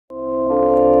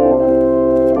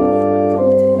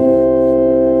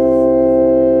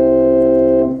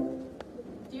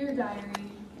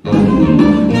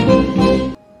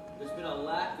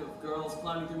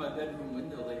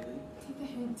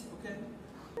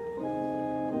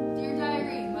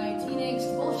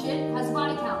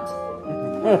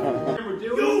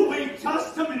You wait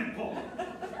just a minute, Paul.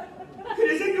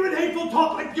 It is ignorant, hateful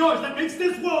talk like yours that makes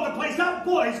this world a place our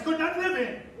boys could not live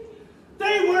in.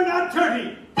 They were not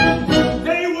dirty.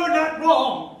 They were not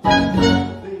wrong.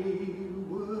 They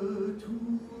were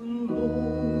two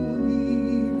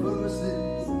lonely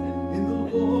verses in the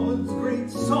Lord's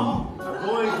great song. Our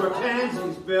boys were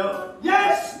pansies, Bill.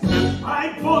 Yes,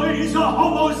 my boys are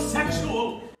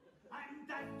homosexual. And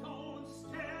that don't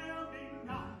scare me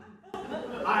none.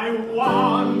 I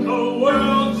want the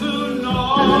world to know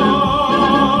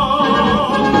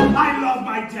I love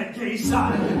my dead gay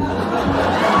son.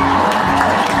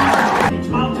 Each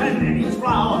mountain and each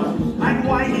flower, and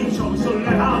why he chose to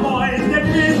let our boys get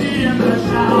busy in the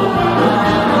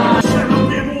shower.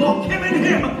 Cherubim walk him and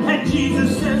him, and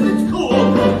Jesus says it's cool.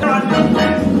 There are no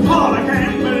friends. Paul, I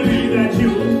can't believe that you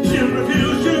still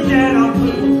refuse to get on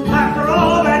blue. After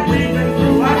all that we've been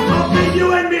through, I'm talking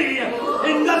you and me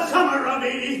in the summer of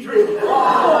 '83.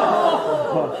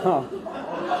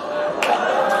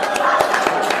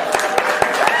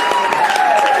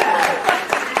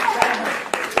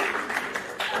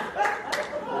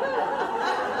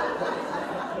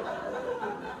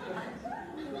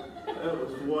 That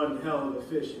was one hell of a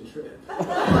fishing trip.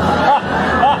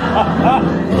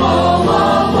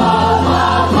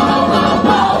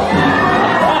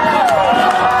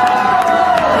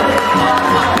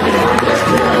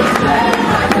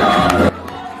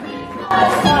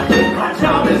 My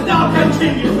job is now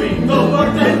continuing the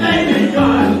work that they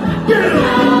begun. Get it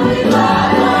on!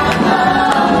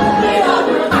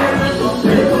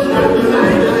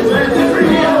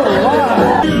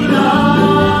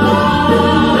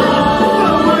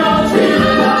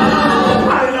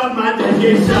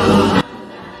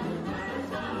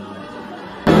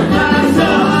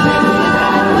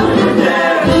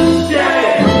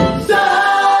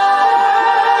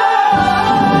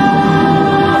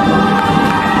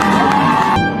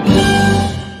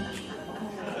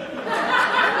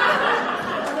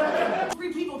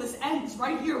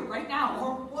 Right here, right now,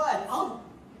 or what? I'll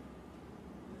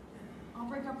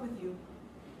break up with you.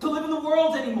 To live in the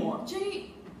world anymore.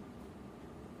 Jay.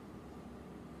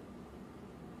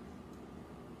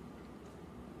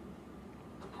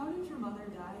 How did your mother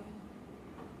die?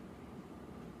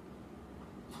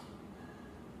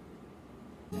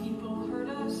 People hurt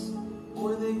us,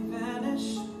 or they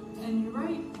vanish. And you're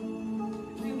right,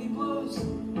 it really blows.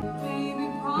 Maybe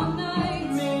prom night,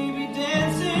 maybe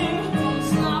dancing. Don't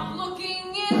stop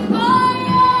looking in my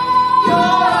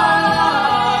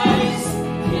eyes.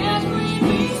 Can't read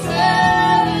me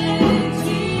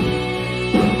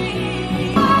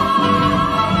 17.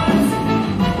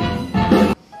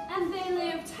 And they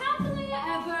lived happily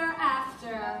ever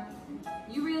after.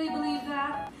 You really believe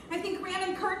that? I think Ram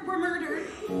and Kurt were murdered.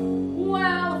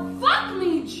 Well, fuck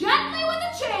me gently with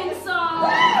a chainsaw!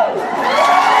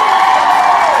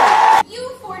 You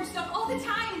forge stuff all the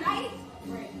time, right?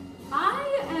 Right.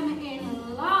 I am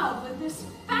in love with this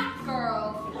fat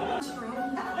girl. True.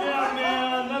 Yeah,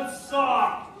 man, that's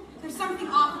soft. There's something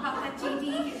off about that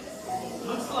JD.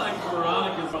 Looks like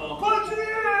Veronica's all. Punch me in!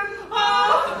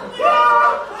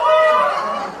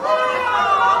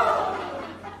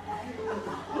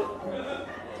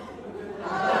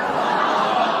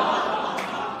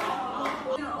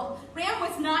 Ram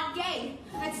was not gay.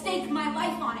 I'd stake my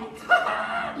life on it.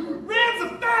 Ram's a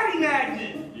fatty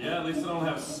magnet! Yeah, at least I don't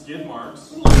have skid marks.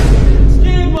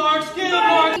 Skid marks, skid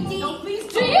marks! No,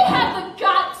 please Do you have the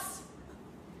guts?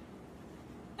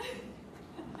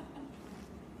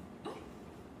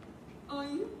 Oh,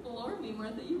 you floor me,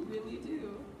 Martha. You really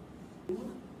do.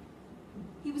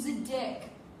 He was a dick.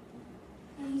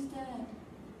 And he's dead.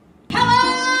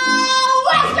 Hello,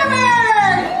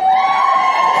 Westerburg!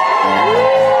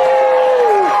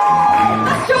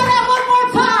 Let's try that one more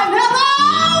time.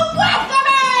 Hello,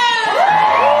 Westerburg!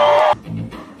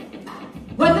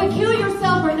 Whether kill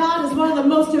yourself or not is one of the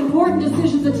most important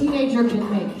decisions a teenager can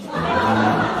make.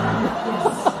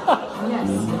 Yes.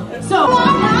 Yes. So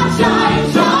I'm not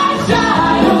shy, shy,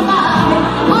 shy, oh my.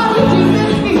 All you do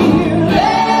is fear.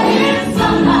 There is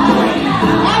sunlight.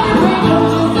 And your brain will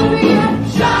disappear.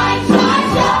 Shine, shine,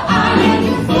 shine. I am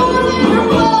your soul in your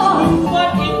wall. What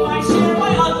if I share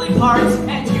my ugly parts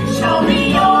and you show me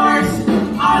yours?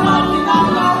 I'm locking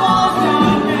up our walls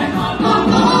down and on my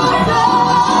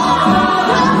door.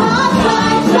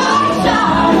 Shine, shine,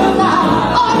 shine, oh my.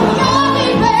 All you got me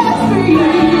best.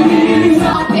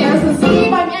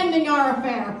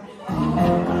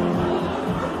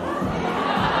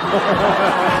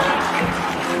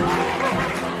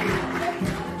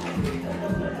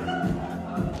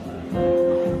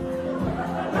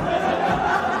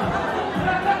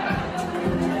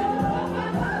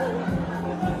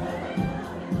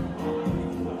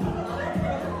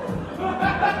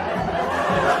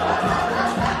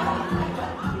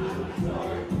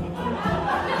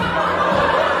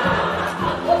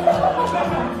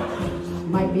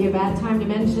 be a bad time to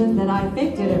mention that I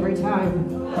faked it every time.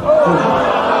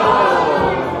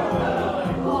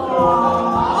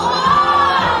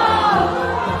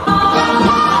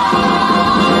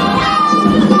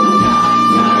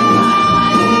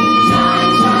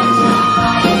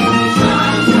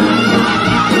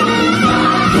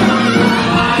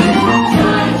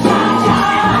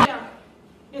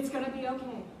 It's gonna be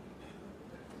okay.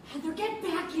 Heather, get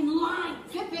back in line.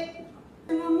 Tip it.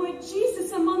 And I'm like,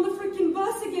 Jesus, I'm on the freaking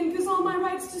bus again because all my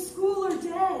rights to school are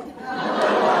dead.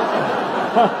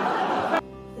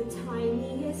 The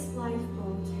tiniest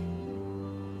lifeboat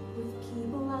with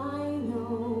people I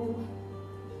know.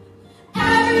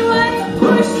 Everyone's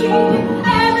pushing,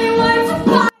 everyone's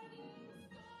fighting.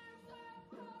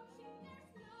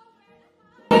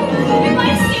 If I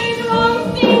say the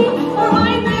wrong thing or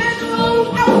I wear the wrong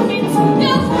outfit,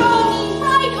 they'll throw me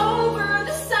right over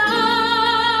the side.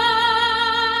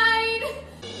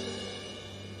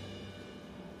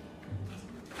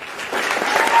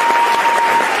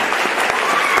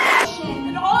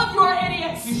 And all of you are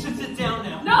idiots. You should sit down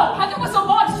now. No, Heather was a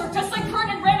monster, just like Kurt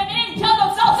and Raymond. They didn't kill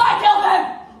themselves, I killed them.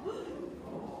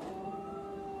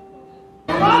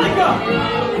 Veronica!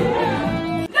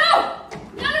 No!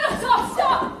 No, stop,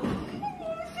 stop!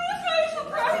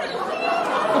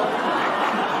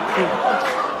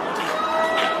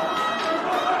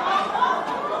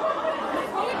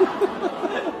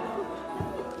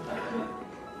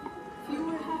 If you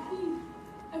were happy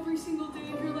every single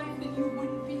day of your life, then you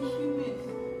wouldn't be human.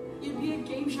 You'd be a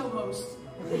game show host.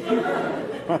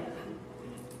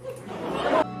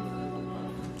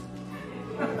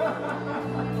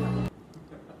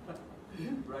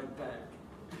 Right back.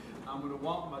 I'm gonna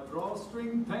want my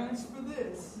drawstring pants for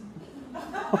this.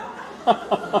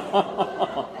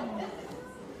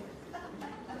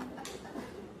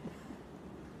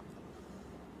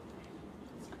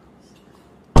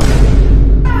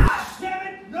 Damn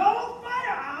it! No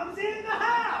firearms in the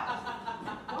house!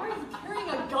 Why are you carrying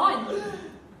a gun?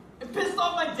 It pissed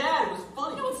off my dad. It was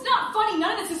funny. No, it's not funny.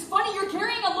 None of this is funny. You're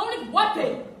carrying a loaded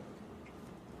weapon.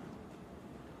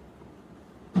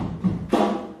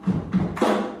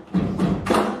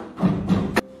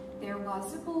 There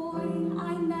was a boy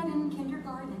I met in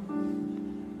kindergarten.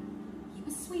 He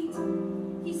was sweet.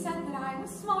 He said that I was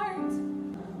smart.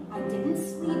 I didn't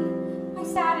sleep. I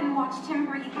sat and watched him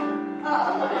breathe.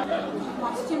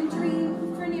 Watched him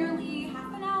dream for nearly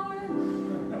half an hour.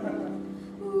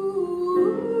 Ooh.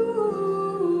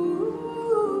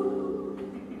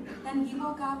 Then he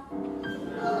woke up.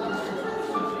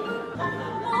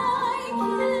 My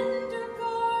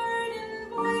kindergarten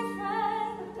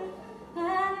boyfriend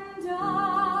and I,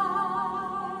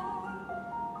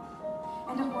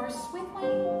 and a horse with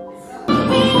wings. We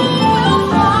will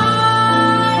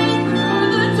fly through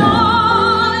the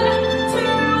dawn to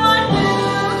a new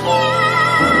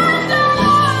kindergarten.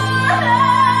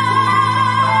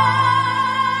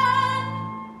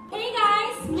 Hey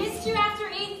guys, missed you after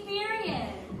 8th period.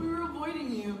 We were avoiding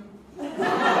you.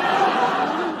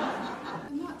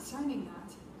 I'm not signing that.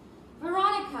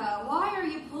 Veronica, why are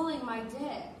you pulling my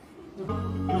dick?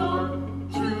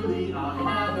 Truly a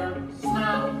Heather,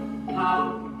 smell how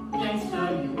gangsta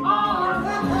you are.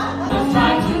 Just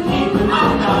try to keep it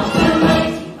out, not too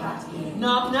late.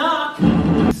 Knock, knock.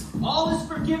 All is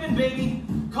forgiven, baby.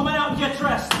 Come on out and get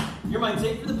dressed. You're my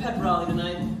date for the pep rally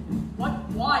tonight. What?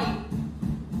 Why?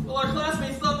 Well, our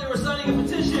classmates thought they were signing a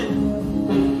petition.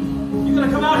 You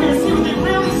gotta come out here and see what they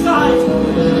really signed.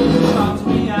 Chopped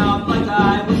me out like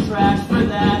I was trash. For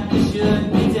that, they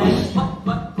should be dead.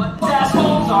 But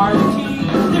assholes are the key.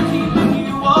 They're keeping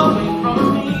you away from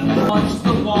me. Punch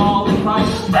the wall and cry,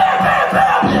 bam, bam,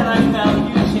 bam. Then I felt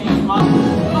you change my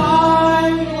mind. I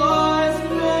was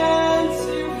meant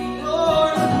to be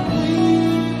yours. We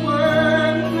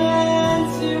were meant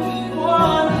to be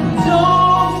one.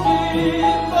 Don't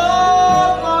give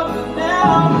up on me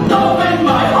now. Open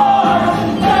my heart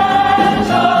and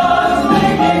just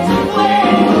leave me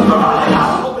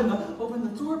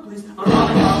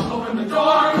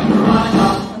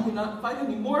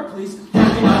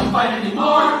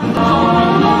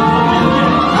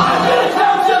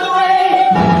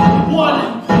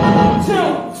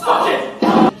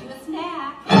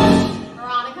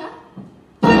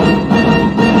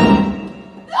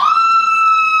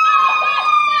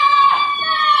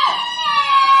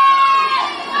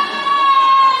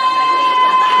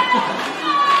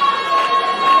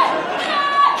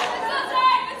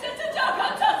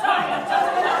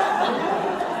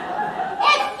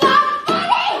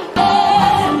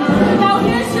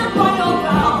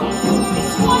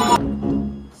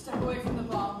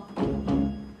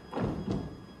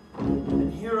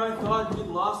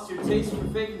lost your taste for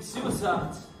faking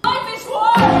suicides. Life is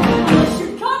hard! You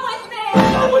should come with me!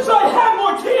 I wish I had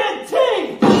more TNT!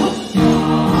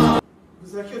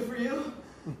 Was that good for you?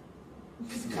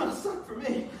 Because it kind of sucked for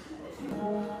me.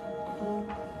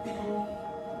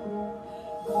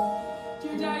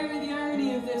 Dear Diary, the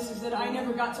irony of this is that I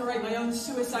never got to write my own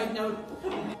suicide note.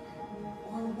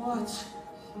 Or what?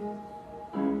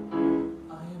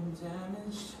 I am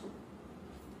damaged.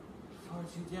 Far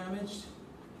too damaged.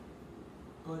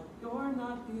 But you're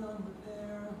not beyond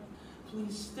repair.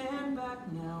 Please stand back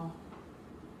now.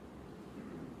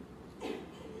 A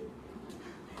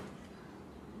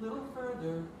little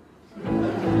further.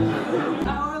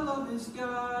 Our love is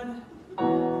God.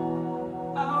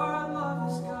 Our love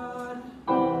is God.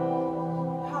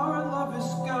 Our love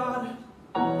is God.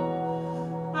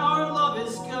 Our love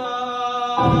is God.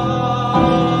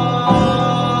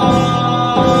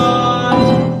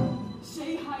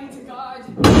 Say hi to God.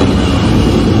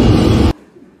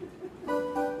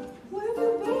 Where have you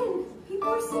been? People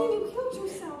are saying you killed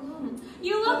yourself.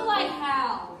 You look like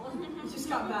hell. Just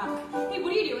got back. Hey,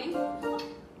 what are you doing?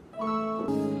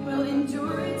 We'll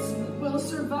endure it. We'll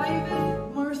survive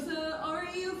it. Martha, are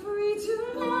you free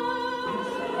tonight?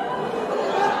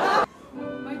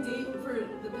 My date for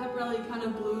the pep rally kind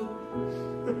of blew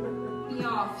me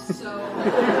off, so...